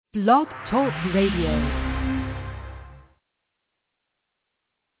Blog Talk Radio.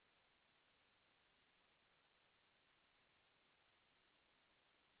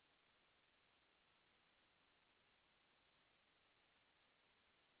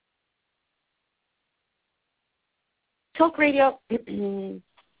 Talk Radio.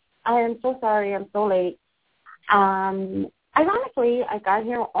 I am so sorry I'm so late. Ironically, I got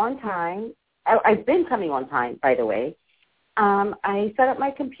here on time. I've been coming on time, by the way. I set up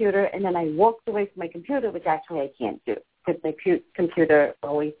my computer, and then I walked away from my computer, which actually I can't do because my computer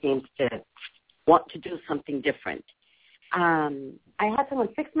always seems to want to do something different. I had someone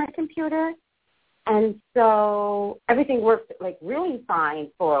fix my computer, and so everything worked like really fine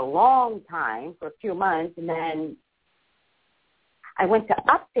for a long time, for a few months, and then I went to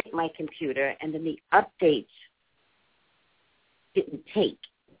update my computer, and then the updates didn't take.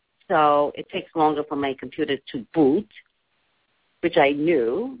 So it takes longer for my computer to boot, which I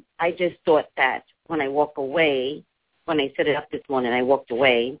knew. I just thought that when I walk away, when I set it up this morning, I walked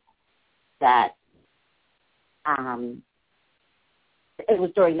away, that it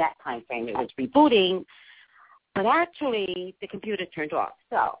was during that time frame. It was rebooting, but actually the computer turned off.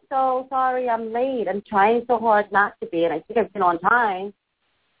 So sorry I'm late. I'm trying so hard not to be, and I think I've been on time,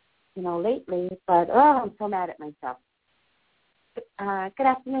 lately, but I'm so mad at myself. Good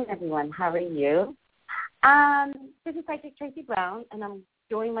afternoon, everyone. How are you? This is Psychic TRACEY Brown, and I'm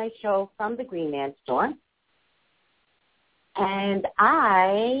doing my show from the Green Man Store. And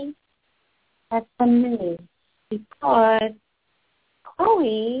I have some news because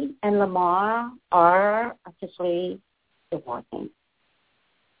Khole and Lamar are officially divorcing.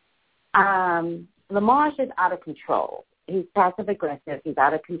 Lamar's just out of control. He's passive-aggressive. He's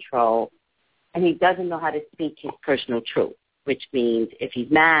out of control, and he doesn't know how to speak his personal truth, which means if he's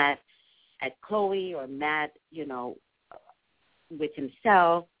mad at Khole or mad, with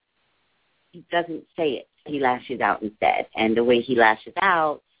himself, he doesn't say it. He lashes out instead. And the way he lashes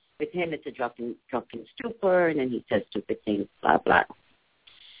out, with him, it's a drunken stupor, and then he says stupid things, blah, blah.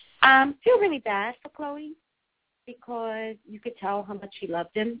 Feel really bad for Khole because you could tell how much she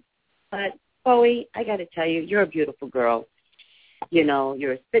loved him. But, Khole, I got to tell you, you're a beautiful girl.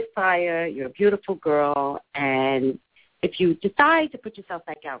 You're a spitfire. You're a beautiful girl. And if you decide to put yourself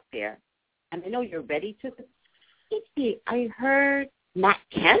back out there, and I know you're ready to, I heard Matt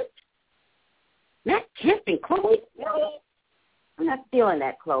Kemp and Khole. Really? I'm not feeling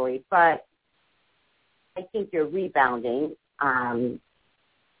that, Khole, but I think you're rebounding, and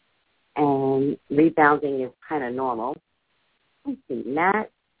rebounding is kind of normal. Let's see,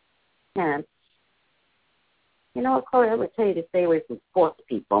 Matt Kemp. You know what, Khole, I would tell you to stay away from sports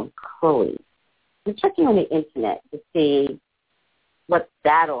people. Khole. I'm checking on the internet to see what's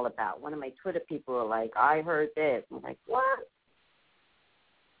that all about. One of my Twitter people are like, I heard this. I'm like, what?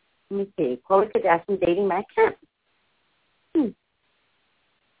 Let me see. Khole Kardashian dating Matt Kemp.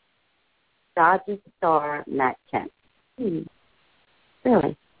 Dodgers star Matt Kemp. Really?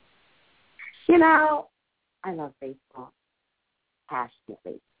 I love baseball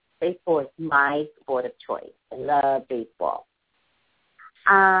passionately. Baseball is my sport of choice. I love baseball.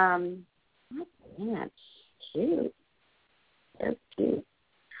 Yeah, cute. So cute.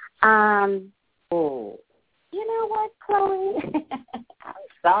 Oh, you know what, Khole? I'm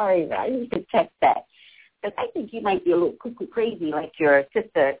sorry, but I need to check that. Because I think you might be a little cuckoo crazy like your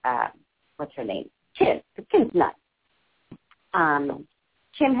sister, what's her name? Kim. Kim's nuts.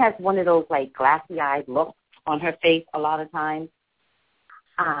 Kim has one of those, like, glassy-eyed looks on her face a lot of times.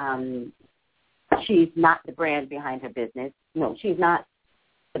 She's not the brand behind her business. No, she's not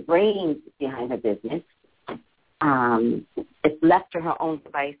the brains behind her business. It's left to her own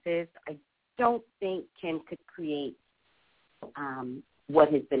devices. I don't think Kim could create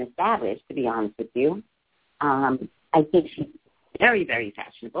what has been established, to be honest with you. I think she's very, very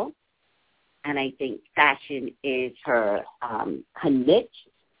fashionable, and I think fashion is her niche.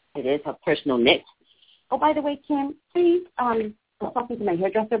 It is her personal niche. Oh, by the way, Kim, please, I was talking to my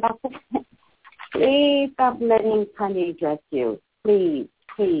hairdresser about this. Please stop letting Kanye dress you. Please,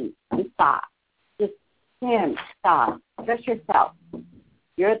 stop. Just, Kim, stop. Dress yourself.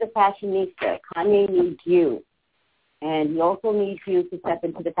 You're the fashionista. Kanye needs you. And he also needs you to step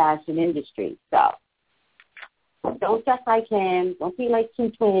into the fashion industry. So don't dress like him. Don't be like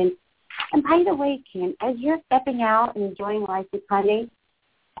two twins. And by the way, Kim, as you're stepping out and enjoying life with Kanye,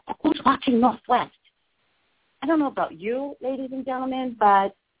 who's watching Northwest? I don't know about you, ladies and gentlemen,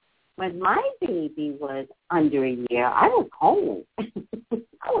 but when my baby was under a year, I was home.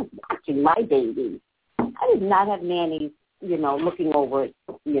 I was watching my baby. I did not have nannies, looking over,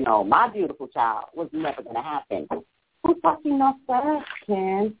 my beautiful child. Was never going to happen. who's watching no stuff,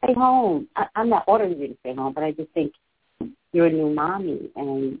 Kim? Stay home. I'm not ordering you to stay home, but I just think you're a new mommy,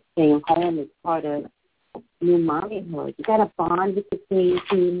 and staying home is part of new mommyhood. You got to bond with the baby.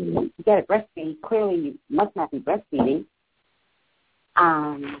 You got to breastfeed. Clearly, you must not be breastfeeding.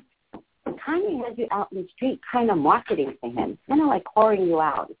 Kanye has you out in the street kind of marketing to him, kind of like whoring you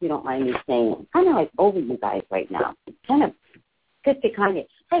out, if you don't mind me saying. Kind of like over you guys right now. It's kind of good to Kanye.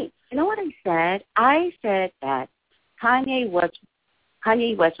 Hey, you know what I said? I said that Kanye West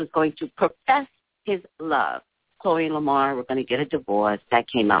was going to profess his love. Khole and Lamar were going to get a divorce. That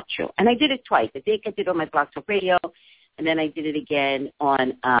came out true. And I did it twice. I did it on my Blog Talk Radio, and then I did it again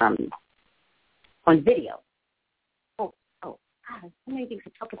on video. Oh, God, so many things to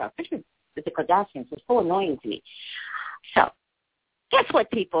talk about, especially with the Kardashians. It's so annoying to me. So, guess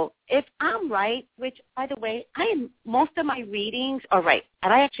what, people? If I'm right, which, by the way, most of my readings are right.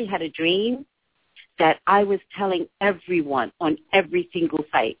 And I actually had a dream that I was telling everyone on every single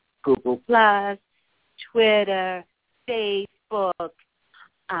site, Google+, Twitter, Facebook,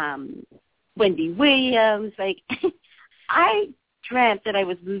 Wendy Williams. Like, I dreamt that I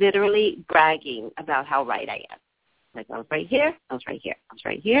was literally bragging about how right I am. Like, I was right here, I was right here, I was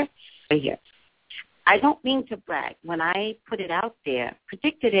right here, right here. I don't mean to brag. When I put it out there,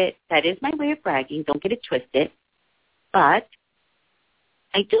 predicted it, that is my way of bragging. Don't get it twisted. But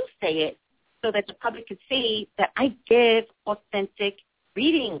I do say it so that the public can see that I give authentic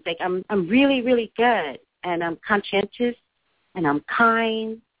readings. Like, I'm really, really good, and I'm conscientious, and I'm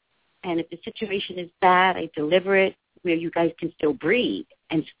kind, and if the situation is bad, I deliver it where you guys can still breathe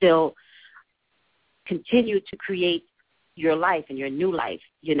and still continue to create your life and your new life,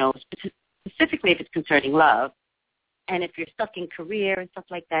 you know, specifically if it's concerning love, and if you're stuck in career and stuff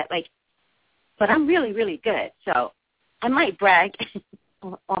like that. Like, but I'm really, really good, so I might brag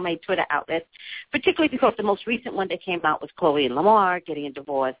on my Twitter outlets, particularly because the most recent one that came out was Khole and Lamar getting a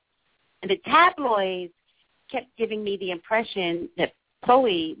divorce. And the tabloids kept giving me the impression that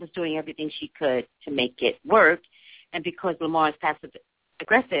Khole was doing everything she could to make it work. And because Lamar is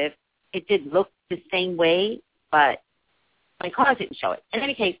passive-aggressive, it did look the same way, but my cards didn't show it. In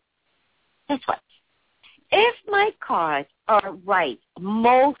any case, guess what? If my cards are right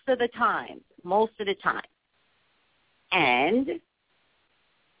most of the time, and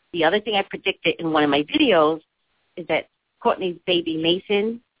the other thing I predicted in one of my videos is that Courtney's baby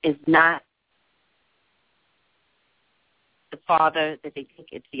Mason is not the father that they think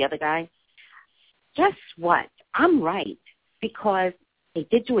it's the other guy. Guess what? I'm right, because they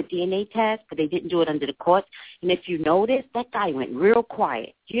did do a DNA test, but they didn't do it under the court. And if you notice, that guy went real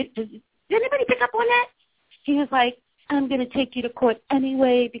quiet. Did anybody pick up on that? He was like, I'm going to take you to court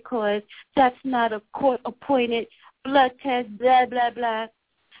anyway because that's not a court-appointed blood test, blah, blah, blah.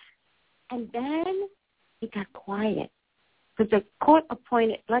 And then he got quiet because the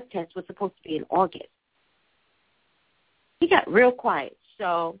court-appointed blood test was supposed to be in August. He got real quiet,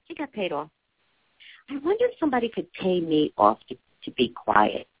 so he got paid off. I wonder if somebody could pay me off to be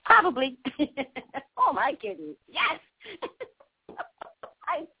quiet. Probably. Oh, my goodness. Yes.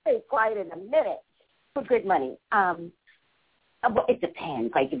 I'd stay quiet in a minute for good money. It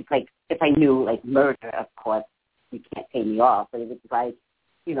depends. If I knew, murder, of course, you can't pay me off. But if it's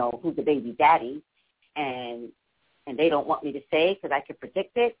who's the baby daddy, and they don't want me to say because I can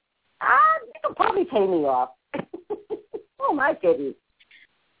predict it, they can probably pay me off. Oh, my goodness.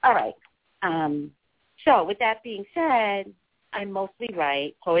 All right. So with that being said, I'm mostly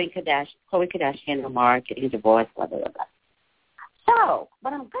right. Khole Kardashian, Lamar getting divorced, blah, blah, blah, blah. So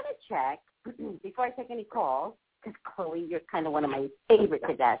what I'm going to check before I take any calls, because Khole, you're kind of one of my favorite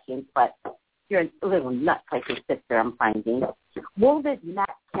Kardashians, but you're a little nuts like your sister, I'm finding. Will this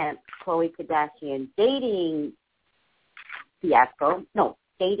Matt Kemp, Khole Kardashian dating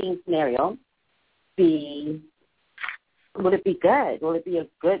scenario would it be good? Will it be a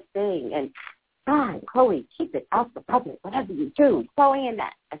good thing? And God, Khole, keep it out the public, whatever you do. Khole and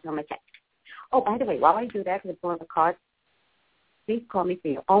that. That's on my text. Oh, by the way, while I do that, because I'm pulling the cards, please call me for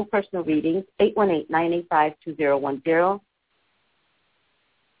your own personal readings, 818-985-2010,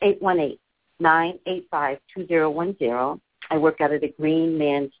 818-985-2010. I work out of the Green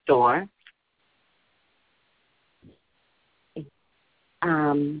Man store.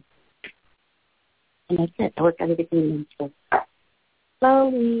 And that's it. I work out of the Green Man store.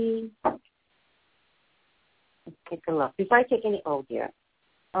 Slowly. Let's take a look. Before I take any, oh dear.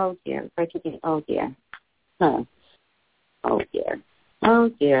 Huh. Oh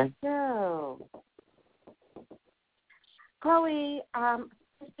dear. So, Khole,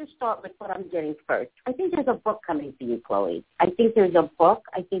 let's just start with what I'm getting first. I think there's a book coming for you, Khole. I think there's a book.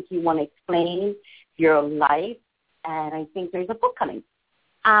 I think you want to explain your life and I think there's a book coming.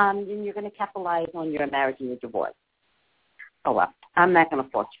 And you're going to capitalize on your marriage and your divorce. Oh, well, I'm not going to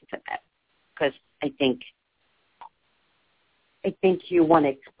force you to that because I think you want to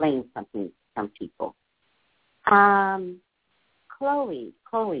explain something to some people. Khole,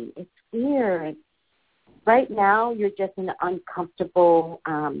 it's weird. Right now, you're just in an uncomfortable,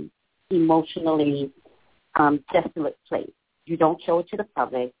 emotionally desolate place. You don't show it to the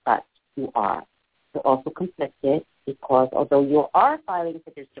public, but you are. You're also conflicted because although you are filing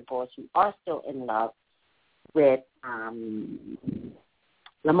for this divorce, you are still in love with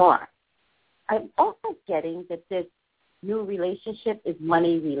Lamar. I'm also getting that this new relationship is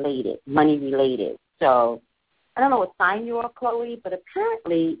money related. So I don't know what sign you are, Khole, but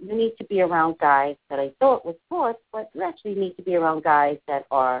apparently you need to be around guys that I thought was sports, but you actually need to be around guys that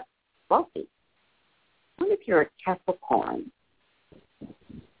are wealthy. I wonder if you're a Capricorn.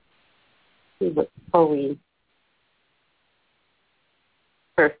 See what Khole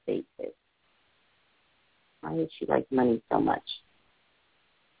first date is. Why does she like money so much?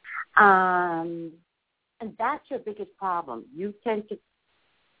 And that's your biggest problem. You tend to,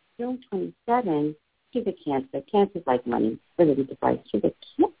 June 27, she's a Cancer. Cancer's like money. Really device. She's a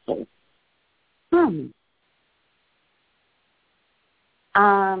Cancer. In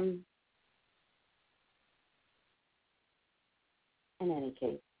any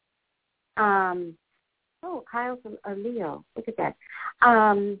case. Kyle's a Leo. Look at that.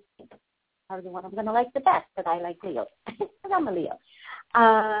 Probably the one I'm going to like the best, but I like Leo. Because I'm a Leo.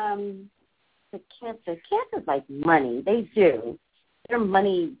 The Cancer's like money. They do. They're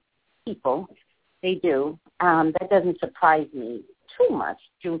money people. They do. That doesn't surprise me too much,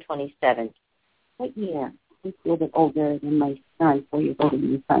 June 27th. What year? He's a little bit older than my son, 4 years older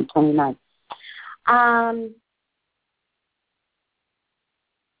than my son, 29.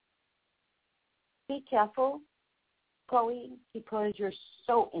 Be careful, Khole, because you're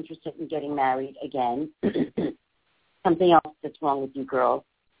so interested in getting married again. Something else that's wrong with you, girls.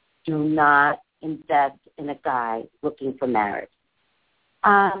 Do not invest in a guy looking for marriage.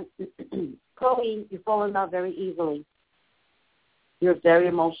 Khole, you fall in love very easily. You're very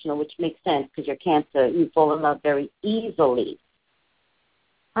emotional, which makes sense because you're Cancer. You fall in love very easily.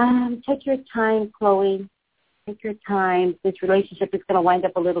 Take your time, Khole. Take your time. This relationship is going to wind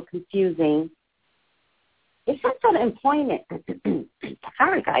up a little confusing. It's some sort of employment,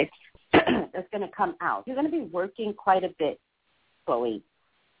 sorry guys, that's going to come out. You're going to be working quite a bit, Khole.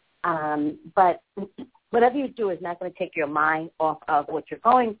 But whatever you do is not going to take your mind off of what you're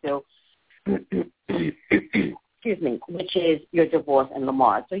going through, excuse me, which is your divorce and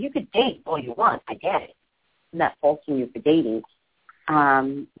Lamar. So you could date all you want, I get it. I'm not faulting you for dating,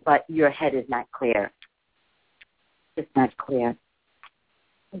 but your head is not clear. It's not clear.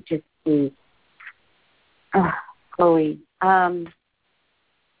 It just is. Khole,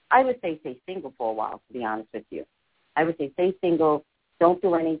 I would say stay single for a while, to be honest with you. I would say stay single. Don't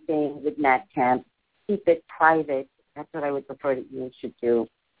do anything with Nat Camp. Keep it private. That's what I would prefer that you should do.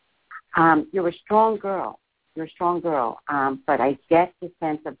 You're a strong girl. But I get the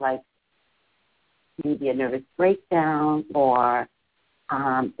sense of like maybe a nervous breakdown or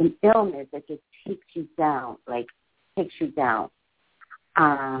an illness that just takes you down.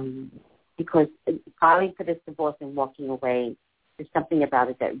 Because filing for this divorce and walking away, there's something about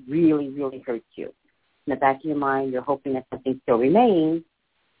it that really, really hurts you. In the back of your mind, you're hoping that something still remains.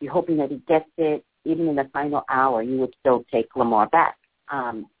 You're hoping that he gets it. Even in the final hour, you would still take Lamar back.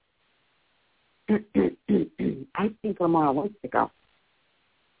 I think Lamar wants to go.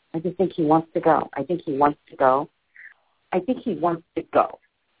 I just think he wants to go. I think he wants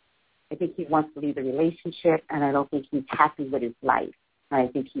to leave the relationship, and I don't think he's happy with his life. I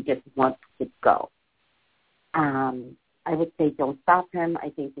think he just wants to go. I would say don't stop him. I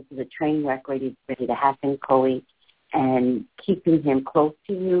think this is a train wreck ready to happen, Khole. And keeping him close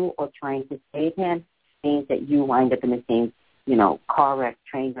to you or trying to save him means that you wind up in the same, car wreck,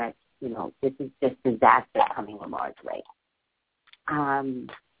 train wreck. This is just disaster coming Lamar's way.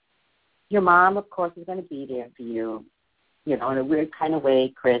 Your mom, of course, is going to be there for you. In a weird kind of way,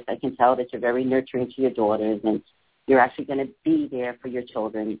 Chris. I can tell that you're very nurturing to your daughters and you're actually going to be there for your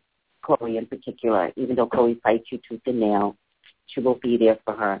children, Khole in particular. Even though Khole fights you tooth and nail, she will be there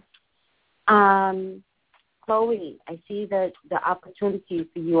for her. Khole, I see the opportunity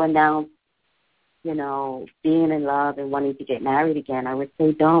for you are now, being in love and wanting to get married again. I would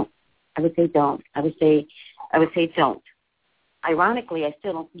say don't. Ironically, I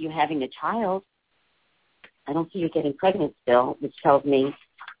still don't see you having a child. I don't see you getting pregnant still, which tells me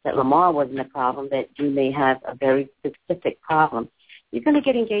that Lamar wasn't a problem, that you may have a very specific problem. You're going to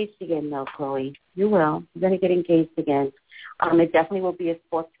get engaged again, though, Khole. You will. You're going to get engaged again. It definitely will be a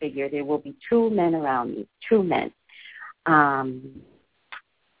sports figure. There will be 2 men around you, 2 men. Going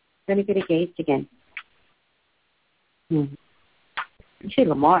to get engaged again. You see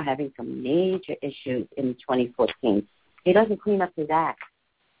Lamar having some major issues in 2014. He doesn't clean up his act.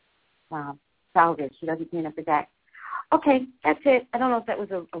 Wow. Childish. He doesn't clean up his act. Okay, that's it. I don't know if that was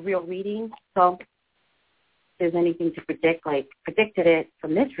a real reading. So if there's anything to predict, like predicted it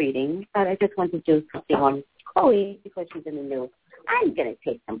from this reading, but I just want to do something on Khole because she's in the news. I'm going to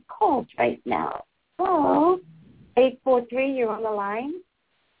take some calls right now. Oh, 843, you're on the line.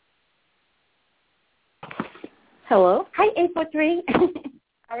 Hello? Hi, 843.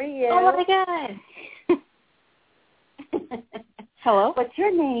 How are you? Oh, my God. Hello? What's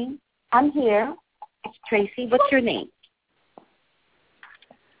your name? I'm here. It's Tracy. What's your name?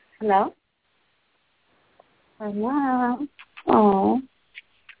 Hello? Hello? Oh,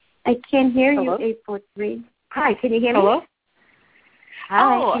 I can't hear Hello? you, 843. Hi, can you hear me? Hello?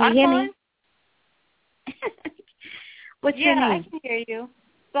 Hi, Oh, can you I'm hear fine. me? What's your Yeah, name? I can hear you.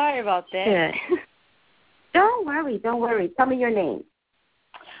 Sorry about that. Good. Don't worry. Tell me your name.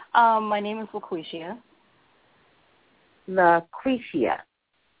 My name is LaQuisha. LaQuisha.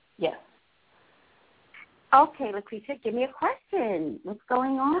 Yes. Okay, LaQuisha, give me a question. What's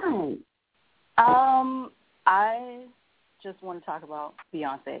going on? I just want to talk about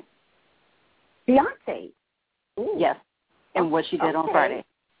Beyonce. Beyonce? Ooh. Yes, and what she did on Friday.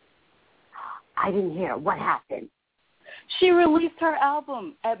 I didn't hear. What happened? She released her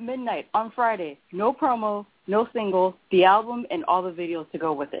album at midnight on Friday. No promo, no single, the album and all the videos to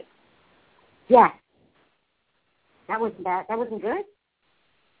go with it. Yes. That wasn't good?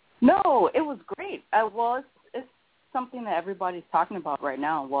 No, it was great. It's something that everybody's talking about right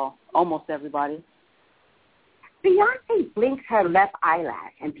now. Well, almost everybody. Beyonce blinks her left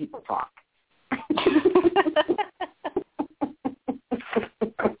eyelash and people talk.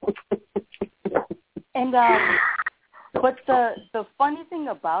 And but the funny thing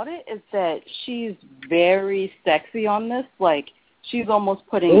about it is that she's very sexy on this. Like, she's almost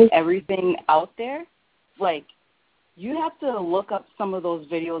putting everything out there. Like, you have to look up some of those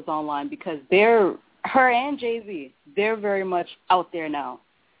videos online because her and Jay-Z, they're very much out there now.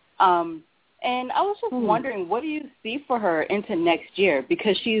 And I was just wondering, what do you see for her into next year?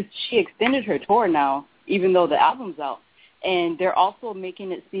 Because she extended her tour now, even though the album's out. And they're also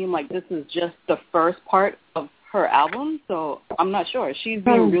making it seem like this is just the first part of her album, so I'm not sure. She's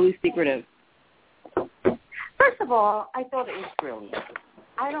being really secretive. First of all, I thought it was brilliant.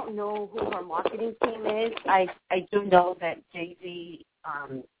 I don't know who her marketing team is. I do know that Jay-Z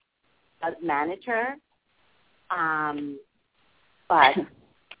does manage her. But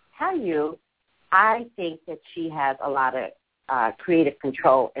tell you, I think that she has a lot of creative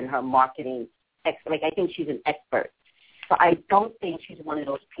control in her marketing. Like, I think she's an expert. So I don't think she's one of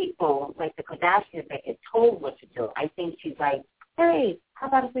those people like the Kardashians that get told what to do. I think she's like, hey, how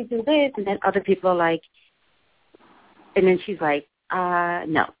about if we do this? And then other people are like, and then she's like,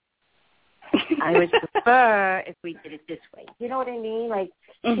 no. I would prefer if we did it this way. You know what I mean? Like,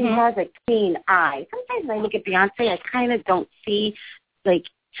 she has a keen eye. Sometimes when I look at Beyonce, I kind of don't see, like,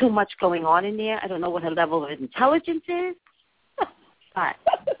 too much going on in there. I don't know what her level of intelligence is. But,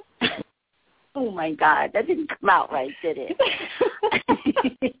 oh, my God, that didn't come out right, did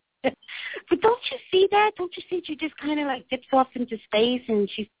it? But don't you see that? Don't you see she just kind of, like, dips off into space and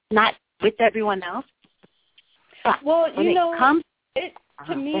she's not with everyone else? But well, you know,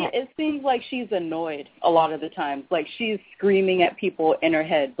 to me, it seems like she's annoyed a lot of the times. Like, she's screaming at people in her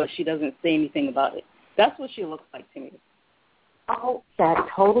head, but she doesn't say anything about it. That's what she looks like to me. Oh, that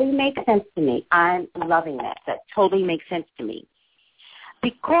totally makes sense to me. I'm loving that. That totally makes sense to me.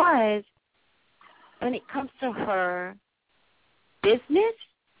 Because when it comes to her business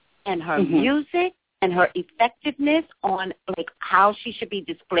and her music and her effectiveness on, like, how she should be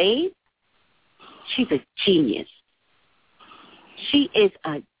displayed, she's a genius. She is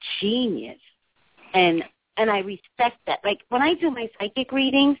a genius. And I respect that. Like, when I do my psychic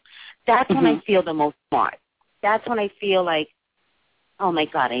readings, that's when I feel the most smart. That's when I feel like, oh, my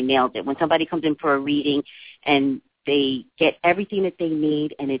God, I nailed it. When somebody comes in for a reading and they get everything that they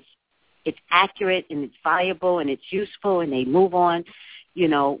need and it's accurate and it's viable and it's useful and they move on, you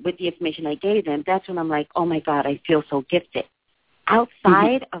know, with the information I gave them, that's when I'm like, oh, my God, I feel so gifted.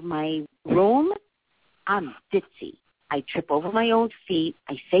 Outside of my room, I'm ditzy. I trip over my own feet.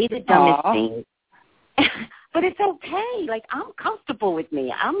 I say the dumbest things. But it's okay. Like, I'm comfortable with me.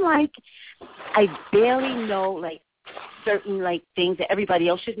 I'm like, I barely know, like, certain, like, things that everybody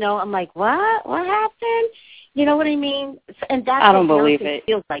else should know. I'm like, what? What happened? You know what I mean? And that's I don't what believe Beyonce it.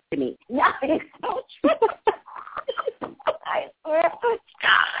 feels like to me. No, it's so true. I swear to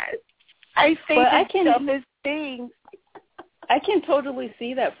God. I say the dumbest things. I can totally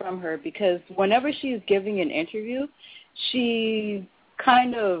see that from her because whenever she's giving an interview, she's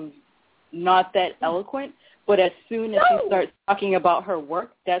kind of not that eloquent, but as soon as she starts talking about her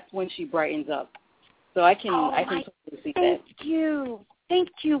work, that's when she brightens up. So I can totally see that. Thank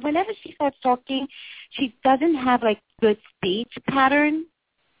you. Whenever she starts talking, she doesn't have, like, good speech pattern,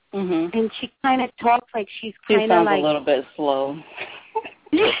 and she kind of talks like she's kind of like... She sounds a little bit slow.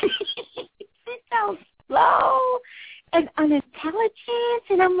 She sounds slow and unintelligent,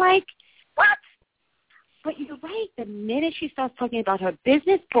 and I'm like, what? But you're right. The minute she starts talking about her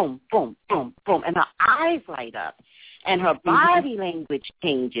business, boom, boom, boom, boom, and her eyes light up, and her body language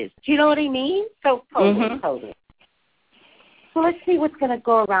changes. Do you know what I mean? So totally. So let's see what's going to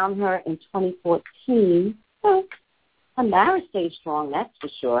go around her in 2014. Well, her marriage stays strong, that's for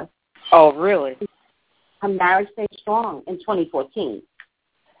sure. Oh, really? Her marriage stays strong in 2014.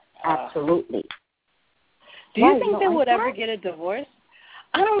 Absolutely. Do you think they would ever get a divorce?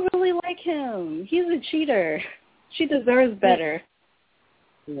 I don't really like him. He's a cheater. She deserves better.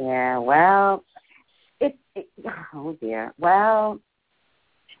 Yeah, well, oh, dear. Well.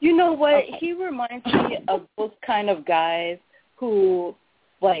 You know what? Okay. He reminds me of those kind of guys who,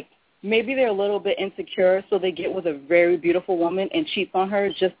 like, maybe they're a little bit insecure, so they get with a very beautiful woman and cheats on her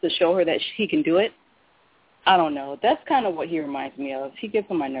just to show her that he can do it. I don't know. That's kind of what he reminds me of. He gets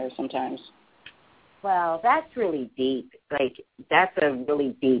on my nerves sometimes. Well, that's really deep. Like, that's a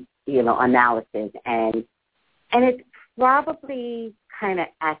really deep, analysis, and it's probably kind of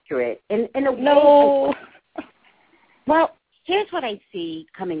accurate in a way. No. Well, here's what I see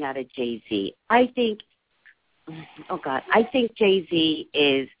coming out of Jay-Z. I think Jay-Z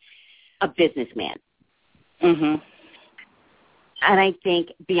is a businessman. And I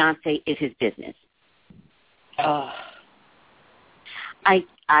think Beyonce is his business. I'm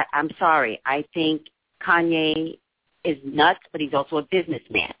sorry. I think Kanye is nuts, but he's also a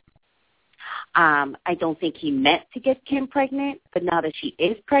businessman. I don't think he meant to get Kim pregnant, but now that she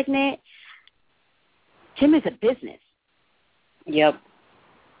is pregnant, Kim is a business. Yep.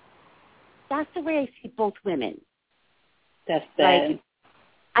 That's the way I see both women. That's bad. Like,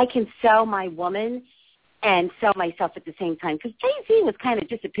 I can sell my woman and sell myself at the same time, because Jay-Z was kind of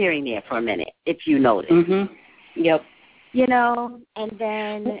disappearing there for a minute, if you noticed. Yep. And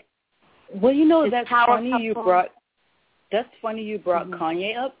then... Well, that's funny you brought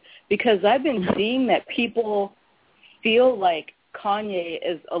Kanye up, because I've been seeing that people feel like Kanye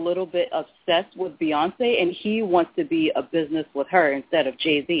is a little bit obsessed with Beyonce and he wants to be a business with her instead of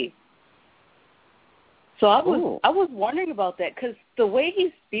Jay-Z. So I was wondering about that, because the way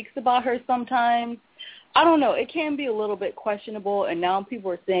he speaks about her sometimes, I don't know, it can be a little bit questionable, and now people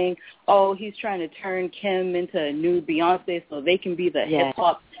are saying, oh, he's trying to turn Kim into a new Beyonce so they can be the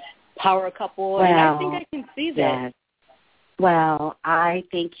hip-hop power couple, and I think I can see that. Yes. Well, I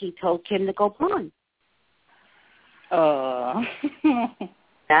think he told Kim to go blonde.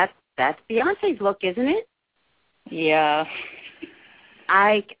 That's Beyonce's look, isn't it? Yeah.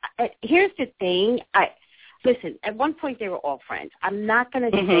 Here's the thing. Listen, at one point they were all friends. I'm not going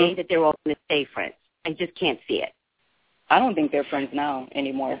to say that they're all going to stay friends. I just can't see it. I don't think they're friends now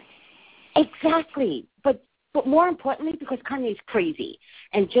anymore. Exactly. But more importantly, because Kanye's crazy.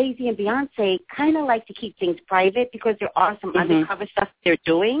 And Jay-Z and Beyonce kind of like to keep things private, because there are some undercover stuff they're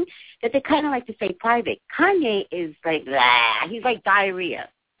doing that they kind of like to stay private. Kanye is like, he's like diarrhea.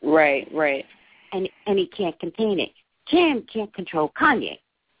 Right. And he can't contain it. Kim can't control Kanye.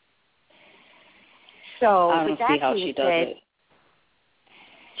 So I don't see how she does it.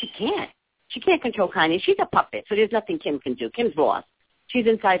 She can't. She can't control Kanye. She's a puppet, so there's nothing Kim can do. Kim's lost. She's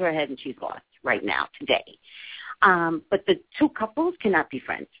inside her head, and she's lost right now, today. But the two couples cannot be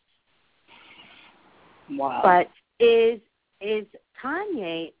friends. Wow. But is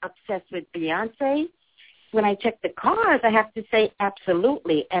Kanye obsessed with Beyonce? When I check the cards, I have to say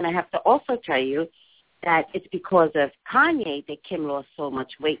absolutely. And I have to also tell you that it's because of Kanye that Kim lost so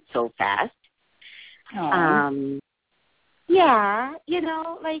much weight so fast. Yeah,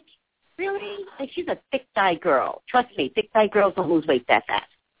 like, really? Like, she's a thick-thigh girl. Trust me, thick-thigh girls don't lose weight that fast.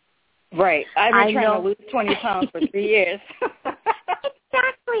 Right. I've been trying to lose 20 pounds for 3 years.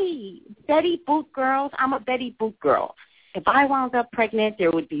 Exactly. Betty Boop girls. I'm a Betty Boop girl. If I wound up pregnant,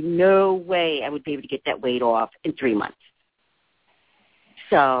 there would be no way I would be able to get that weight off in 3 months.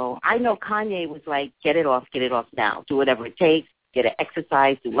 So I know Kanye was like, get it off now. Do whatever it takes. get an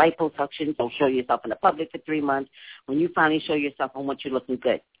exercise, do liposuction, don't show yourself in the public for 3 months. When you finally show yourself, I want you looking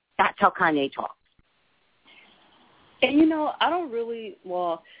good. That's how Kanye talks. And, you know, I don't really,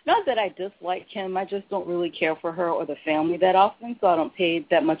 well, not that I dislike him. I just don't really care for her or the family that often, so I don't pay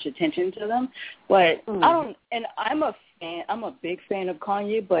that much attention to them. But I don't, and I'm a big fan of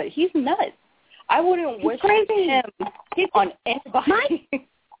Kanye, but he's nuts. I wouldn't wish him on anybody.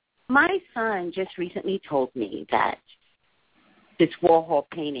 My son just recently told me that this Warhol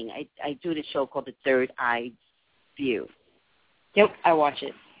painting, I do this show called The Third Eye View. Yep, I watch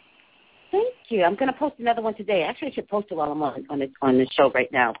it. Thank you. I'm going to post another one today. Actually, I should post it while I'm on the show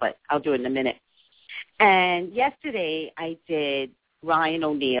right now, but I'll do it in a minute. And yesterday I did Ryan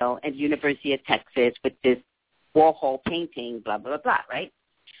O'Neal at the University of Texas with this Warhol painting, blah, blah, blah, right?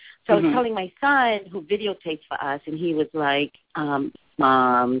 So I was telling my son, who videotapes for us, and he was like,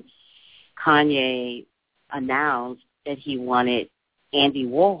 Mom, Kanye announced that he wanted Andy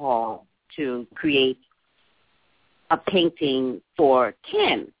Warhol to create a painting for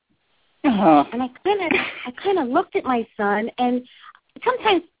Kim. And I kind of looked at my son, and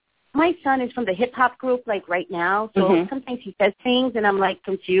sometimes my son is from the hip-hop group, like right now, so sometimes he says things, and I'm, like,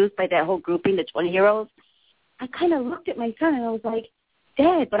 confused by that whole grouping, the 20-year-olds. I kind of looked at my son, and I was like,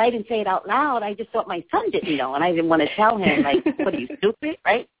 Dad, but I didn't say it out loud. I just thought my son didn't know, and I didn't want to tell him, like, what are you, stupid,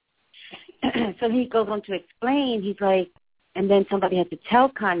 right? So he goes on to explain. He's like, and then somebody had to tell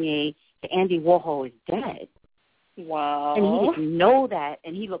Kanye that Andy Warhol is dead. Wow. And he didn't know that,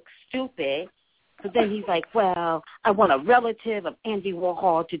 and he looked stupid. So then he's like, well, I want a relative of Andy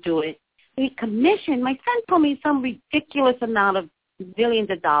Warhol to do it. And he commissioned, my son told me some ridiculous amount of millions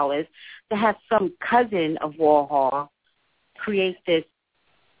of dollars to have some cousin of Warhol create this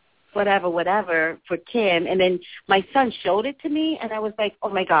whatever for Kim. And then my son showed it to me, and I was like, oh,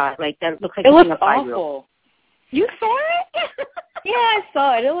 my God, like that looks like it looks awful. You saw it? Yeah, I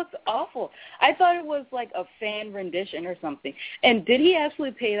saw it. It looks awful. I thought it was like a fan rendition or something. And did he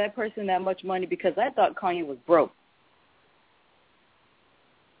actually pay that person that much money? Because I thought Kanye was broke.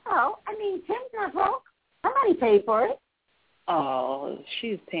 Oh, I mean, Kim's not broke. Somebody paid for it. Oh,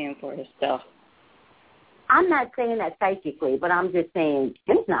 she's paying for his stuff. I'm not saying that psychically, but I'm just saying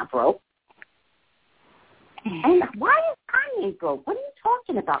Kim's not broke. And why is Kanye broke? What are you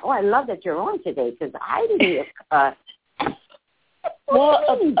talking about? Oh, I love that you're on today because I didn't. Well,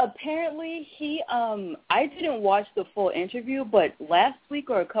 apparently he. I didn't watch the full interview, but last week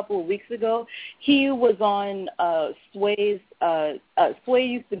or a couple of weeks ago, he was on Sway's. Sway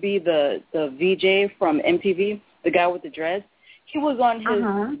used to be the VJ from MTV, the guy with the dreads. He was on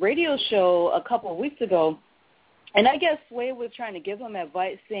his radio show a couple of weeks ago. And I guess Sway was trying to give him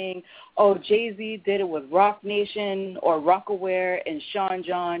advice saying, oh, Jay-Z did it with Rock Nation or Rockaware and Sean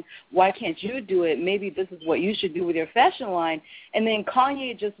John. Why can't you do it? Maybe this is what you should do with your fashion line. And then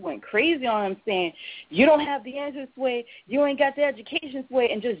Kanye just went crazy on him saying, you don't have the answer, Sway. You ain't got the education, Sway,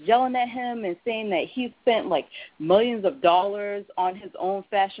 and just yelling at him and saying that he spent like millions of dollars on his own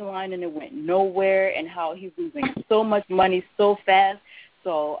fashion line and it went nowhere and how he's losing so much money so fast.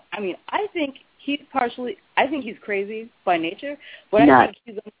 So, I mean, I think he's crazy by nature, but I think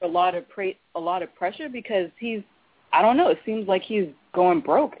he's under a lot of pressure because I don't know, it seems like he's going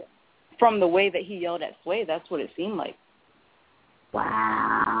broke from the way that he yelled at Sway. That's what it seemed like.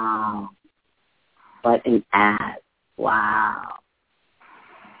 Wow. What an ass. Wow.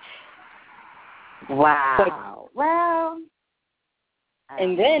 Wow. Well.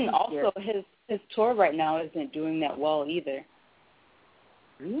 And then also his tour right now isn't doing that well either.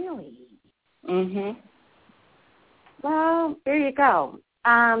 Really? Mhm. Well, there you go.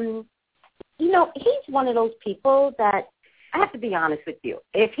 You know, he's one of those people that I have to be honest with you.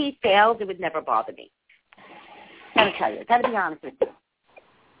 If he failed, it would never bother me. Gotta tell you, gotta be honest with you.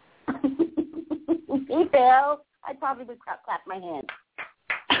 If he failed, I probably would clap my hands.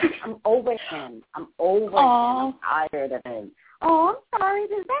 I'm over him. I'm tired of him. Oh, I'm sorry.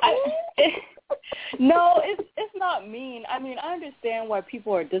 Does that mean? No, it's not mean. I mean, I understand why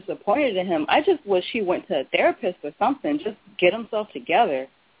people are disappointed in him. I just wish he went to a therapist or something. Just get himself together.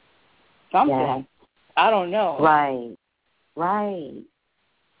 Something. Yeah. I don't know. Right.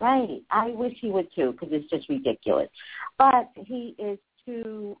 I wish he would too, because it's just ridiculous. But he is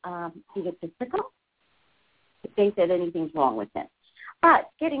too egotistical to think that anything's wrong with him. But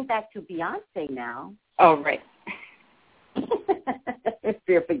getting back to Beyonce now. Oh, right. If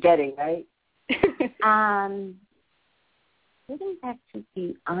you're forgetting, right? Getting back to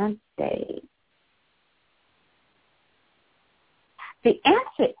Beyonce. The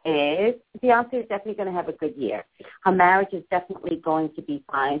answer is Beyonce is definitely going to have a good year. Her marriage is definitely going to be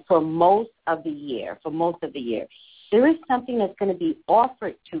fine for most of the year. there is something that's going to be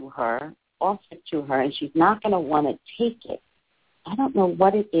offered to her, and she's not going to want to take it. I don't know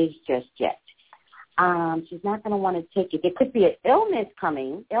what it is just yet. She's not going to want to take it. There could be an illness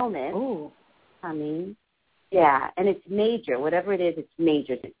coming. Yeah, and it's major. Whatever it is, it's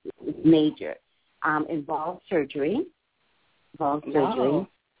major. It's major. Involves surgery.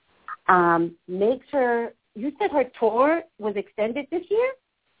 Makes her, you said her tour was extended this year?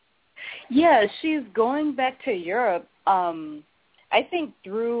 Yeah, she's going back to Europe, I think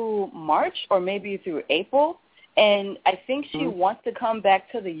through March or maybe through April. And I think she wants to come back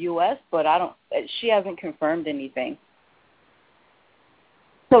to the U.S., but she hasn't confirmed anything.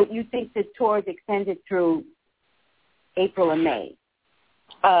 So you think the tour is extended through April and May?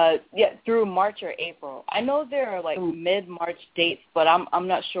 Yeah, through March or April. I know there are like mid-March dates, but I'm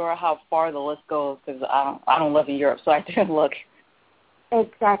not sure how far the list goes because I don't live in Europe, so I didn't look.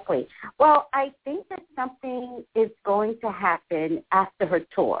 Exactly. Well, I think that something is going to happen after her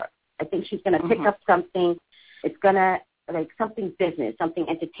tour. I think she's going to pick up something. It's going to, like, something business, something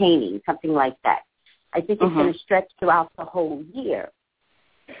entertaining, something like that. I think it's going to stretch throughout the whole year.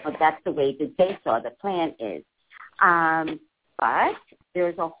 But that's the way the dates are, the plan is. But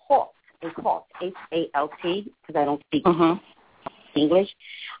there's a halt, H-A-L-T, because I don't speak English,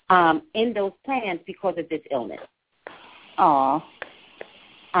 in those plans because of this illness. Aw.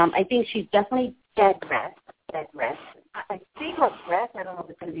 I think she's definitely dead rest. I see her breast. I don't know if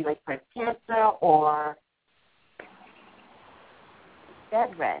it's going to be like breast cancer or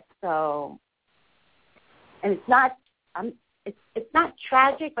dead rest. So, and it's not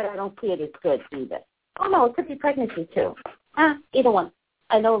tragic, but I don't see it as good either. Oh no, it could be pregnancy too. Either one.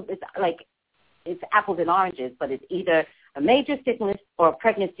 I know it's apples and oranges, but it's either a major sickness or a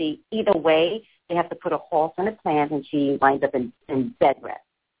pregnancy. Either way, they have to put a halt on the plans, and she winds up in bed rest.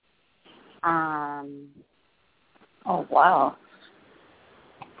 Oh, wow.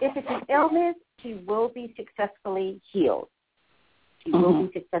 If it's an illness, she will be successfully healed. Some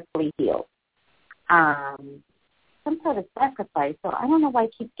sort of sacrifice. So I don't know why I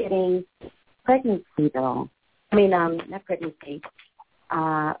keep getting pregnancy, though. I mean, not pregnancy.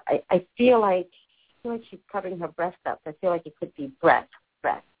 I feel like she's covering her breast up. I feel like it could be breast.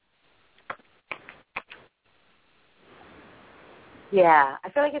 Yeah, I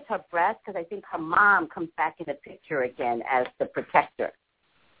feel like it's her breast because I think her mom comes back in the picture again as the protector.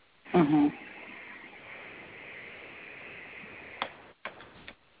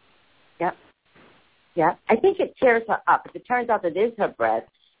 Yep. I think it tears her up. If it turns out that it is her breast,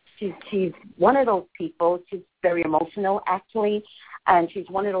 she's one of those people. She's very emotional, actually, and she's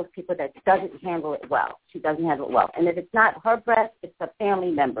one of those people that doesn't handle it well. She doesn't handle it well. And if it's not her breast, it's a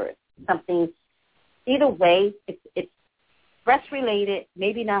family member. Something. Either way, it's breast-related,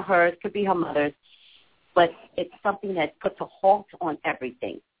 maybe not hers, could be her mother's, but it's something that puts a halt on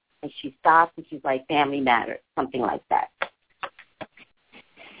everything. And she stops and she's like, family matters, something like that.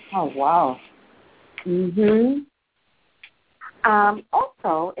 Oh, wow.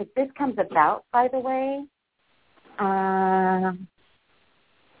 Also, if this comes about, by the way,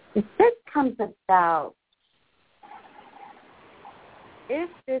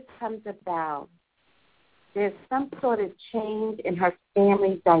 there's some sort of change in her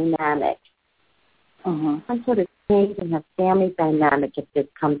family dynamic. Some sort of change in her family dynamic if this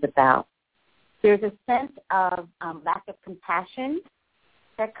comes about. There's a sense of lack of compassion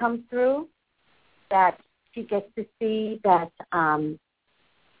that comes through, that she gets to see that,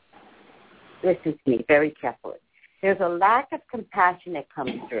 listen to me very carefully. There's a lack of compassion that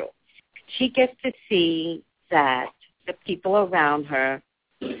comes through. She gets to see that the people around her,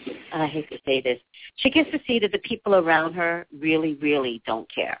 I hate to say this, she gets to see that the people around her really, really don't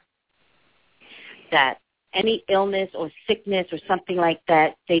care. That any illness or sickness or something like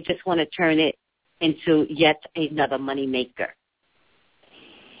that, they just want to turn it into yet another money maker.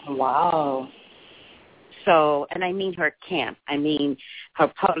 Wow. So, and I mean her camp. I mean her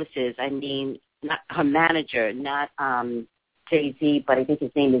publicist. I mean not her manager, not Jay-Z, but I think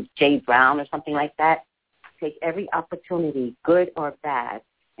his name is Jay Brown or something like that. Take every opportunity, good or bad,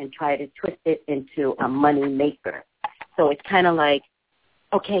 and try to twist it into a money maker. So it's kind of like,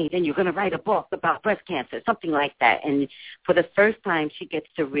 okay, then you're going to write a book about breast cancer, something like that. And for the first time, she gets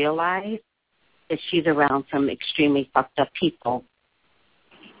to realize that she's around some extremely fucked up people,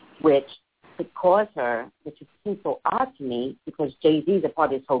 which could cause her, which seems so odd to me because Jay-Z is a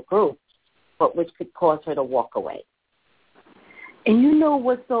part of this whole group, but which could cause her to walk away. And you know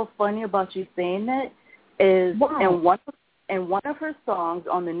what's so funny about you saying that is in one of her songs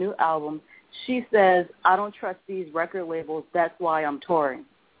on the new album, she says, I don't trust these record labels, that's why I'm touring.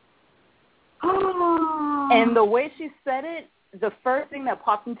 Oh, And the way she said it, the first thing that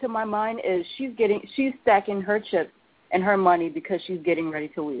popped into my mind is she's stacking her chips and her money because she's getting ready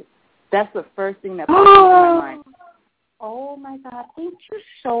to leave. That's the first thing that popped into my mind. Oh, my God. Thank you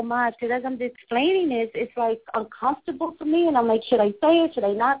so much. Because as I'm explaining this, it's, like, uncomfortable for me. And I'm like, should I say it? Should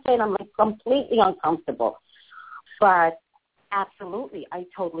I not say it? I'm, like, completely uncomfortable. But absolutely, I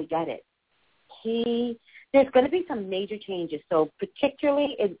totally get it. There's going to be some major changes. So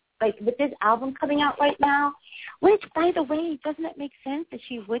particularly, like with this album coming out right now, which, by the way, doesn't it make sense that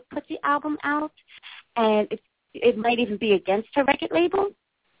she would put the album out? And it might even be against her record label?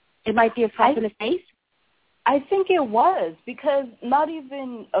 It might be a slap in the face? I think it was, because not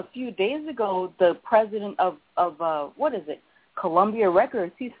even a few days ago, the president of Columbia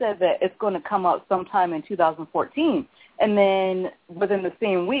Records, he said that it's going to come out sometime in 2014. And then within the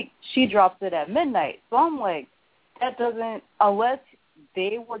same week, she drops it at midnight. So I'm like, that doesn't, unless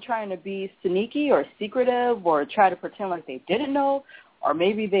they were trying to be sneaky or secretive or try to pretend like they didn't know, or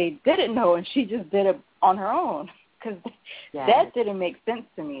maybe they didn't know and she just did it on her own, because that didn't make sense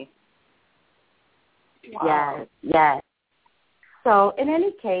to me. Wow. Yes. So in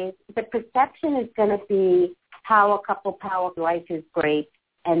any case, the perception is going to be how a couple power life is great,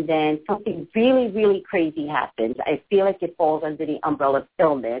 and then something really, really crazy happens. I feel like it falls under the umbrella of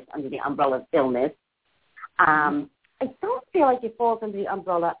illness, I don't feel like it falls under the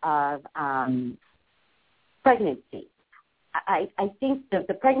umbrella of pregnancy. I think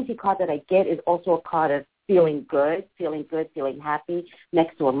the pregnancy card that I get is also a card of feeling good, feeling happy,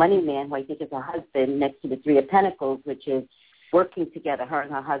 next to a money man who I think is her husband, next to the Three of Pentacles, which is working together, her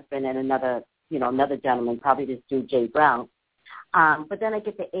and her husband and another gentleman, probably this dude, Jay Brown. But then I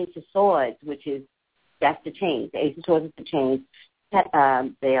get the Ace of Swords, that's the change. The Ace of Swords is the change.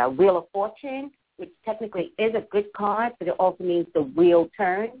 The Wheel of Fortune, which technically is a good card, but it also means the wheel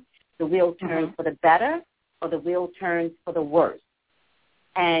turns. The wheel turns for the better, or the wheel turns for the worse.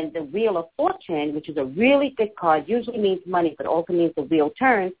 And the Wheel of Fortune, which is a really good card, usually means money, but also means the wheel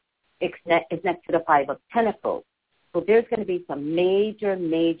turns, is next to the Five of Pentacles. So there's going to be some major,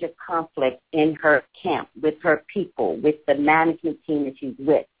 major conflict in her camp, with her people, with the management team that she's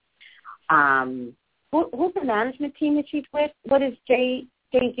with. Who's the management team that she's with? What is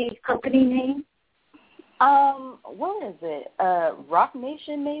Jay-Z's company name? What is it? Rock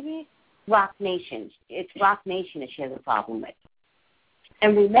Nation, maybe? Rock Nation. It's Rock Nation that she has a problem with.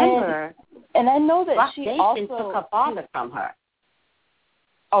 And remember, and I know that Rock she Nation also took her father from her.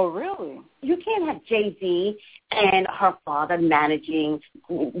 Oh, really? You can't have Jay-Z and her father managing,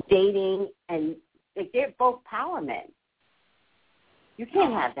 dating, and they're both power men. You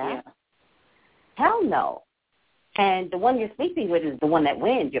can't have that. Yeah. Hell no. And the one you're sleeping with is the one that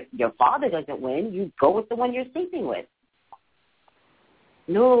wins. Your father doesn't win. You go with the one you're sleeping with.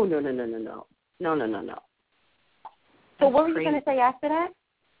 No. So what were you going to say after that?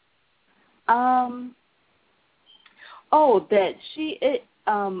 That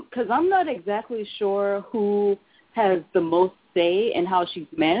because I'm not exactly sure who has the most say in how she's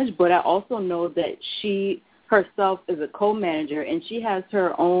managed, but I also know that she herself is a co-manager, and she has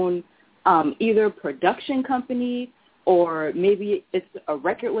her own either production company or maybe it's a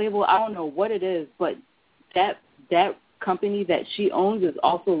record label. I don't know what it is, but that company that she owns is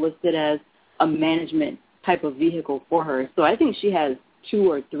also listed as a management type of vehicle for her. So I think she has 2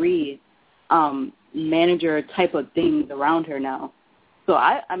 or 3 manager type of things around her now. So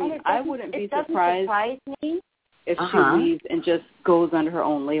I wouldn't be surprised if she leaves and just goes under her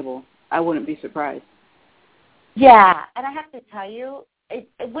own label. I wouldn't be surprised. Yeah, and I have to tell you, it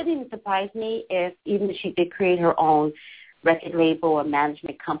wouldn't even surprise me if even if she did create her own record label or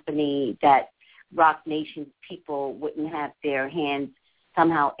management company, that Rock Nation's people wouldn't have their hands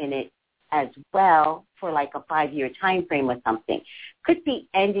somehow in it as well for like a 5-year time frame or something. Could be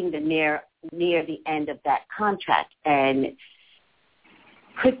ending near the end of that contract, and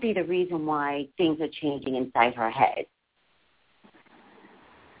could be the reason why things are changing inside her head.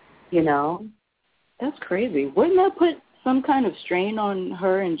 You know? That's crazy. Wouldn't that put some kind of strain on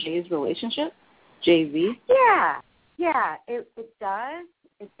her and Jay's relationship? Jay-Z? Yeah, it does.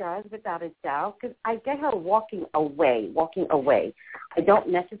 It does, without a doubt, because I get her walking away. I don't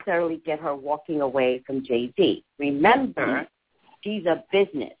necessarily get her walking away from Jay-Z. Remember, she's a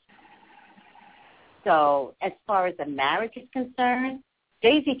business. So as far as the marriage is concerned,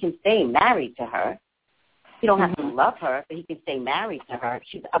 Jay-Z can stay married to her. He don't have to love her, but he can stay married to her.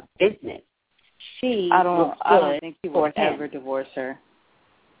 She's a business. I don't think he would ever divorce her.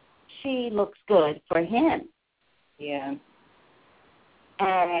 She looks good for him. Yeah.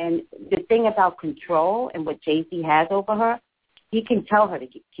 And the thing about control and what Jay-Z has over her, he can tell her to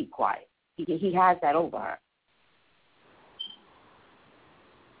keep quiet. He has that over her.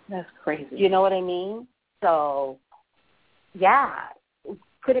 That's crazy. You know what I mean? So, yeah.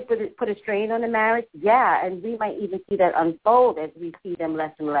 Could it put a strain on the marriage? Yeah, and we might even see that unfold as we see them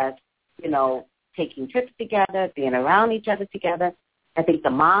less and less, taking trips together, being around each other together. I think the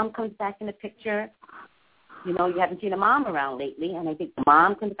mom comes back in the picture. You haven't seen the mom around lately, and I think the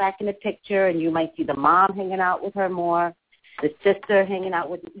mom comes back in the picture, and you might see the mom hanging out with her more, the sister hanging out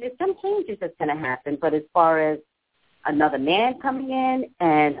with. There's some changes that's going to happen, but as far as another man coming in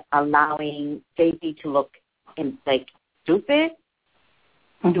and allowing Jay-Z to look stupid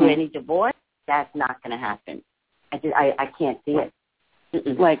through any divorce, that's not going to happen. I can't see it.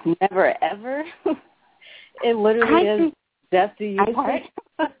 Mm-mm. Like never ever. It literally is death do you part.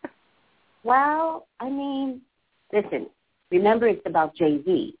 Well, I mean, listen, remember it's about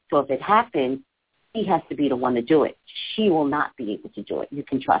Jay-Z. So if it happens, he has to be the one to do it. She will not be able to do it. You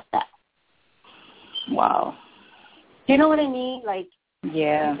can trust that. Wow. Do you know what I mean?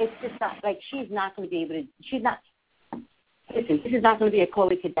 Yeah. It's just not, she's not going to be able to, listen, this is not going to be a Khole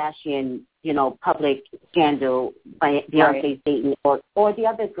Kardashian, public scandal by Beyonce's dating or the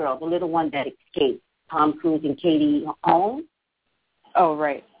other girl, the little one that escaped, Tom Cruise and Katie Holmes. Oh,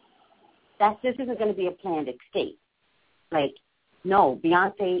 right. This isn't going to be a planned escape. No,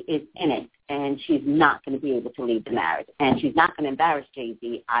 Beyonce is in it, and she's not going to be able to leave the marriage. And she's not going to embarrass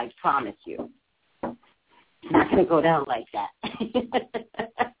Jay-Z, I promise you. Not going to go down like that.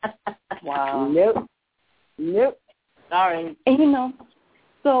 Wow. Nope. Sorry. And,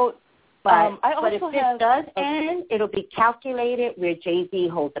 so but but if this does end, it'll be calculated where Jay-Z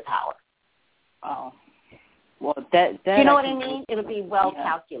holds the power. Oh. Well, that you know what I mean? It'll be well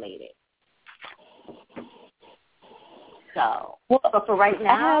calculated. So, but for right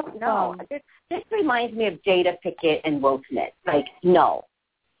now, no. This reminds me of Jada Pinkett and Will Smith. No,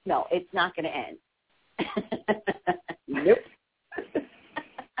 it's not going to end. Nope.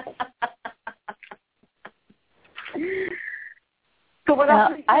 So what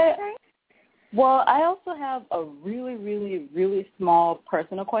else? Well, I also have a really, really, really small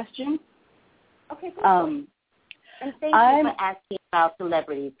personal question. Okay. And thank you for asking about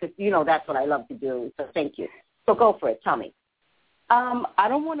celebrities because that's what I love to do. So thank you. So go for it. Tell me. I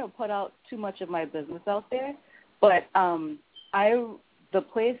don't want to put out too much of my business out there, but the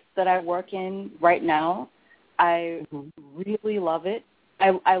place that I work in right now, I really love it.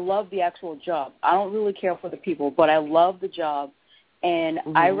 I love the actual job. I don't really care for the people, but I love the job, and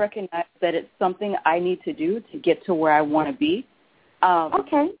I recognize that it's something I need to do to get to where I want to be.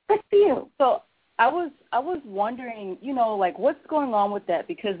 Okay, good for you. So I was wondering, what's going on with that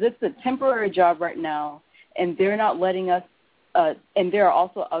because it's a temporary job right now. And they're not letting us, and there are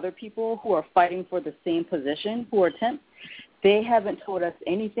also other people who are fighting for the same position who are temps. They haven't told us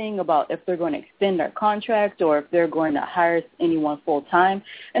anything about if they're going to extend our contract or if they're going to hire anyone full time.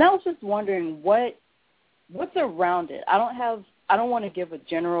 And I was just wondering what's around it. I don't want to give a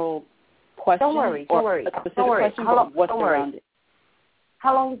general question. Don't worry. A specific question, but what's around it?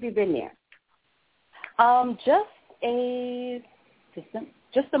 How long have you been there?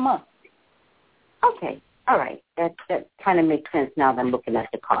 Just a month. Okay. All right. That kind of makes sense now that I'm looking at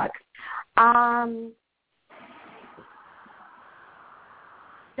the cards.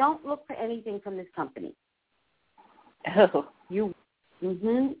 Don't look for anything from this company. Oh. You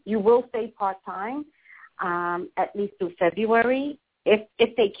will stay part-time at least through February if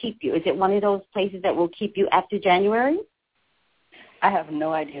they keep you. Is it one of those places that will keep you after January? I have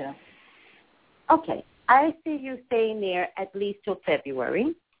no idea. Okay. I see you staying there at least till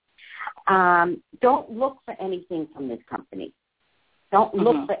February. Don't look for anything from this company. Don't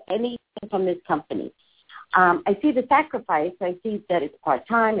look for anything from this company. I see the sacrifice. I see that it's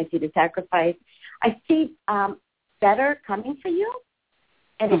part-time. I see the sacrifice. I see better coming for you,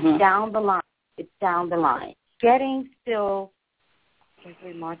 and it's down the line. It's down the line. Getting still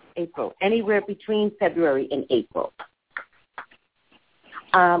February, March, April, anywhere between February and April.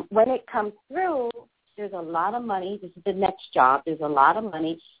 When it comes through, there's a lot of money. This is the next job. There's a lot of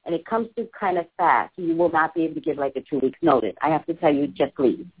money, and it comes through kind of fast. You will not be able to give like a 2 weeks notice. I have to tell you, just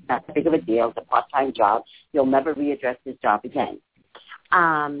leave. Not that big of a deal. It's a part-time job. You'll never readdress this job again.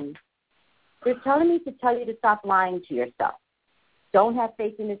 They're telling me to tell you to stop lying to yourself. Don't have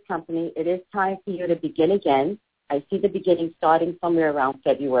faith in this company. It is time for you to begin again. I see the beginning starting somewhere around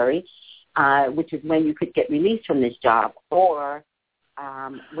February, which is when you could get released from this job, or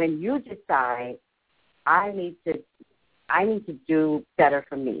when you decide I need to do better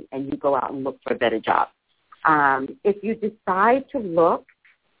for me, and you go out and look for a better job. If you decide to look,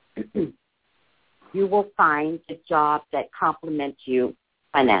 you will find a job that complements you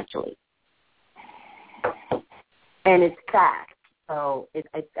financially. And it's fast. So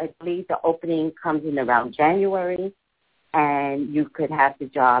I believe the opening comes in around January, and you could have the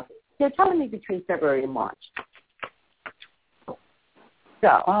job. They're telling me between February and March.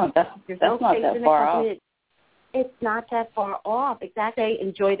 So that's not that far off. It's not that far off. Exactly.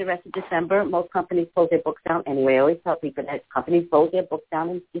 Enjoy the rest of December. Most companies close their books down anyway. I always tell people that companies close their books down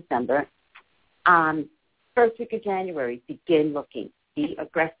in December. First week of January, begin looking. Be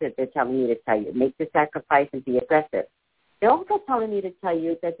aggressive, they're telling me to tell you. Make the sacrifice and be aggressive. They're also telling me to tell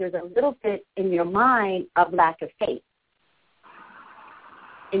you that there's a little bit in your mind of lack of faith.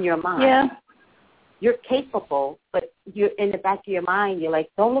 In your mind. Yeah. You're capable, but you're in the back of your mind, you're like,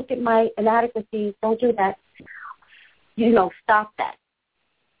 don't look at my inadequacies, don't do that. Stop that.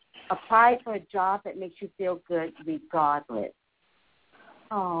 Apply for a job that makes you feel good regardless.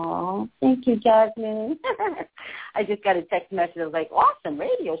 Oh, thank you, Jasmine. I just got a text message of like, awesome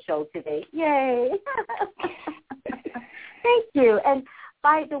radio show today. Yay. Thank you. And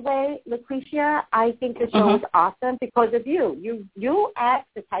by the way, Lucretia, I think the show is awesome because of you. You ask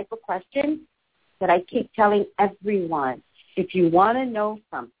the type of questions that I keep telling everyone. If you want to know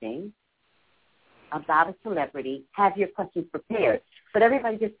something about a celebrity, have your questions prepared. But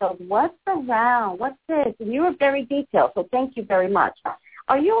everybody just goes, what's around? What's this? And you were very detailed, so thank you very much.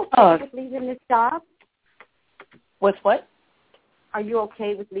 Are you okay with leaving this job? With what? Are you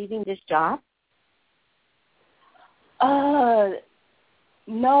okay with leaving this job? No,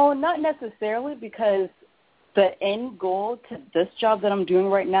 not necessarily, because the end goal to this job that I'm doing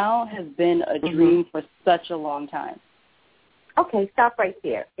right now has been a dream for such a long time. Okay, stop right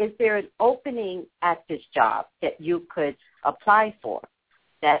there. Is there an opening at this job that you could apply for?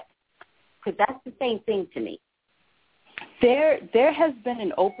 Because that's the same thing to me. There has been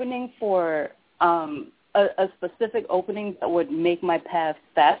an opening for a specific opening that would make my path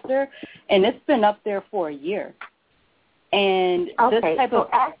faster, and it's been up there for a year. And okay, so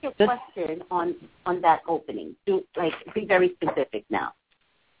ask your question on that opening. Be very specific now.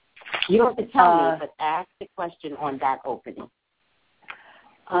 You don't have to tell me, but ask the question on that opening.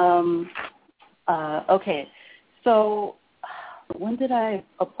 Okay, so when did I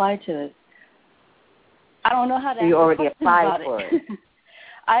apply to this? I don't know how to. You already applied for it.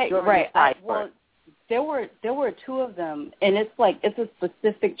 There were two of them, and it's a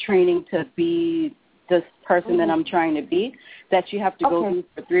specific training to be this person that I'm trying to be that you have to go through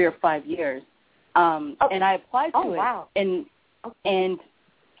for 3 or 5 years. And I applied to it, and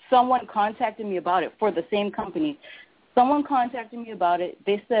someone contacted me about it for the same company. Someone contacted me about it.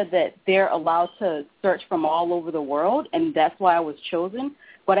 They said that they're allowed to search from all over the world, and that's why I was chosen.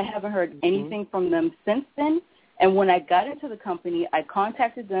 But I haven't heard anything from them since then. And when I got into the company, I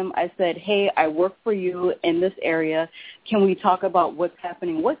contacted them. I said, hey, I work for you in this area. Can we talk about what's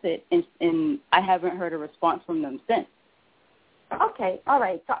happening with it? And I haven't heard a response from them since. Okay, all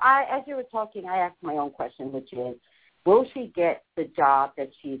right. So as you were talking, I asked my own question, which is, will she get the job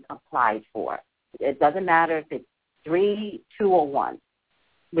that she's applied for? It doesn't matter if it's 3, 2, or 1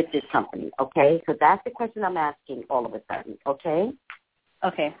 with this company, okay? So that's the question I'm asking all of a sudden, okay?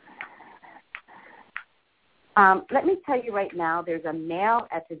 Okay. Let me tell you right now, there's a male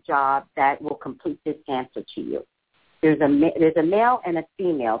at the job that will complete this answer to you. There's a male and a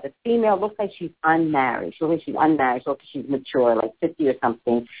female. The female looks like she's unmarried. She looks like she's unmarried. She looks like she's mature, like 50 or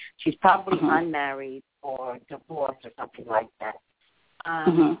something. She's probably unmarried or divorced or something like that.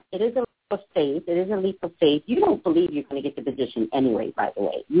 It is a leap of faith. It is a leap of faith. You don't believe you're going to get the position anyway, by the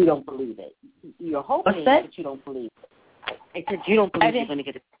way. You don't believe it. You're hoping, but you don't believe it. I said you don't believe you're going to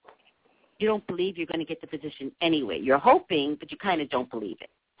get it. You don't believe you're going to get the position anyway. You're hoping, but you kind of don't believe it.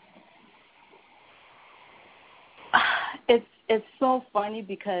 It's so funny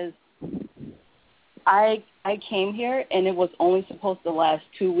because I came here and it was only supposed to last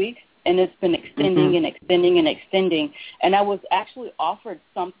 2 weeks, and it's been extending and extending and extending. And I was actually offered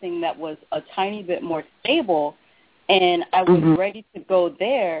something that was a tiny bit more stable, and I was ready to go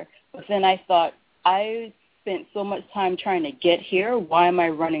there. But then I thought, I spent so much time trying to get here. Why am I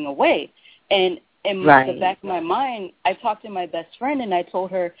running away? And in the back of my mind, I talked to my best friend, and I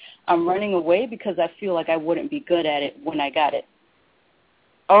told her I'm running away because I feel like I wouldn't be good at it when I got it.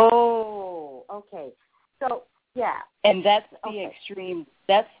 Oh, okay. So, yeah. And that's the extreme.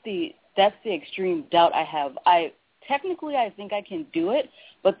 That's the extreme doubt I have. I think I can do it,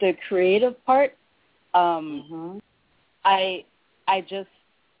 but the creative part, I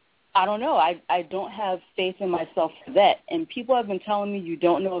don't know. I don't have faith in myself for that. And people have been telling me you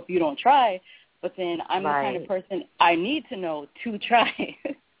don't know if you don't try, but then I'm the kind of person I need to know to try.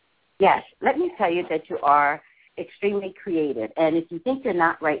 Yes. Let me tell you that you are extremely creative. And if you think you're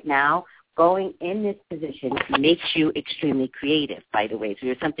not right now, going in this position makes you extremely creative, by the way. So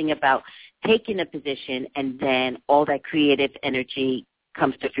there's something about taking a position and then all that creative energy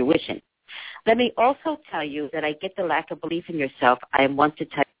comes to fruition. Let me also tell you that I get the lack of belief in yourself. I want to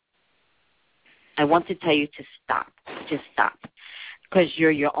tell you to stop. Just stop. Because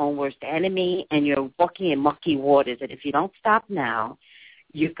you're your own worst enemy and you're walking in mucky waters. And if you don't stop now,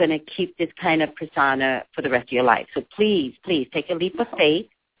 you're going to keep this kind of persona for the rest of your life. So please, please take a leap of faith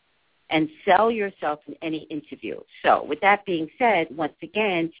and sell yourself in any interview. So with that being said, once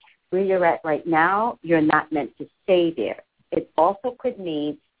again, where you're at right now, you're not meant to stay there. It also could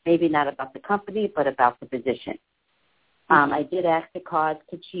mean maybe not about the company, but about the position. I did ask the cards,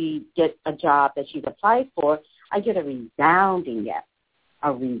 could she get a job that she's applied for? I get a resounding yes,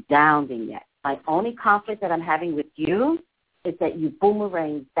 a resounding yes. My only conflict that I'm having with you is that you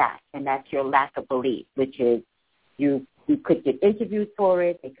boomerang back, and that's your lack of belief, which is you could get interviewed for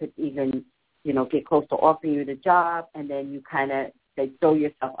it. They could even, get close to offering you the job, and then you they throw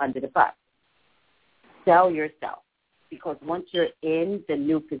yourself under the bus. Sell yourself, because once you're in the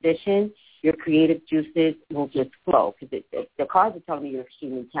new position, your creative juices will just flow, because the cards are telling me you're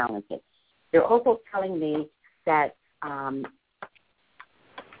extremely talented. They're also telling me that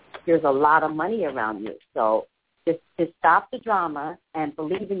there's a lot of money around you. So just stop the drama and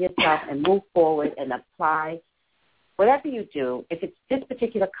believe in yourself and move forward and apply. Whatever you do, if it's this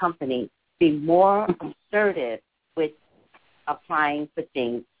particular company, be more assertive with applying for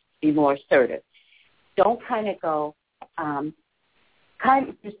things. Be more assertive. Don't go,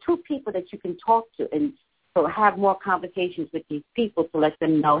 there's two people that you can talk to, and so have more conversations with these people to let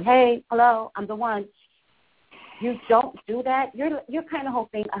them know, hey, hello, I'm the one. You don't do that, you're kind of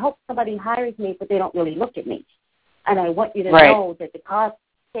hoping, I hope somebody hires me, but they don't really look at me. And I want you to know that the cards,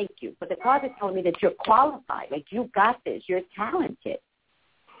 thank you, but the cards are telling me that you're qualified, like you got this, you're talented.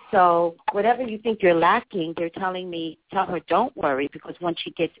 So whatever you think you're lacking, they're telling me, tell her don't worry, because once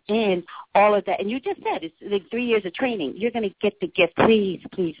she gets in, all of that, and you just said it's like 3 years of training, you're going to get the gift. Please,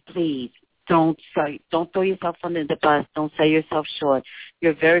 please, please, don't throw yourself under the bus. Don't sell yourself short.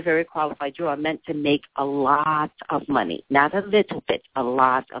 You're very, very qualified. You are meant to make a lot of money, not a little bit, a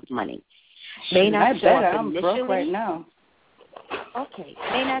lot of money. May not show up initially. I'm broke right now. Okay,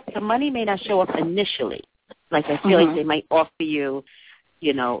 the money may not show up initially. Like I feel like they might offer you,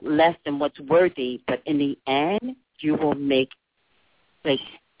 less than what's worthy, but in the end, you will make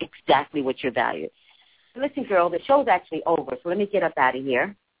exactly what you're valued. Listen, girl, the show's actually over, so let me get up out of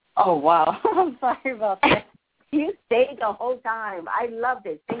here. Oh, wow. I'm sorry about that. You stayed the whole time. I loved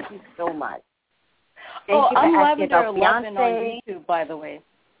it. Thank you so much. I'm Lavender 11 on YouTube, by the way.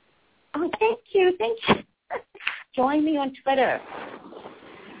 Oh, thank you. Join me on Twitter.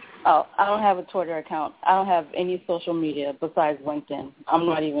 Oh, I don't have a Twitter account. I don't have any social media besides LinkedIn. I'm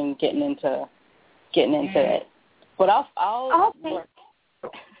not even getting into it. But I'll okay. Work.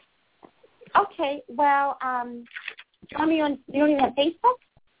 Okay. Well, join me on. You don't even have Facebook?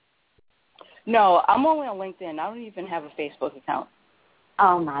 No, I'm only on LinkedIn. I don't even have a Facebook account.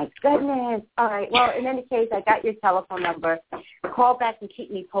 Oh, my goodness. All right. Well, in any case, I got your telephone number. Call back and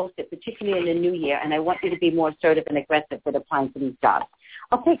keep me posted, particularly in the new year, and I want you to be more assertive and aggressive with applying for these jobs.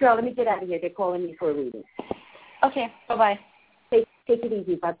 Okay, girl, let me get out of here. They're calling me for a reading. Okay, bye-bye. Take it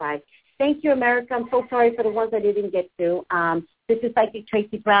easy. Bye-bye. Thank you, America. I'm so sorry for the ones I didn't get to. This is Psychic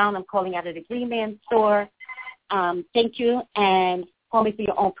Tracy Brown. I'm calling out of the Green Man store. Thank you, and call me for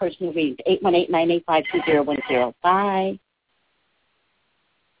your own personal readings, 818-985-2010. Bye.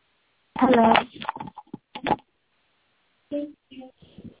 Hello. Thank you.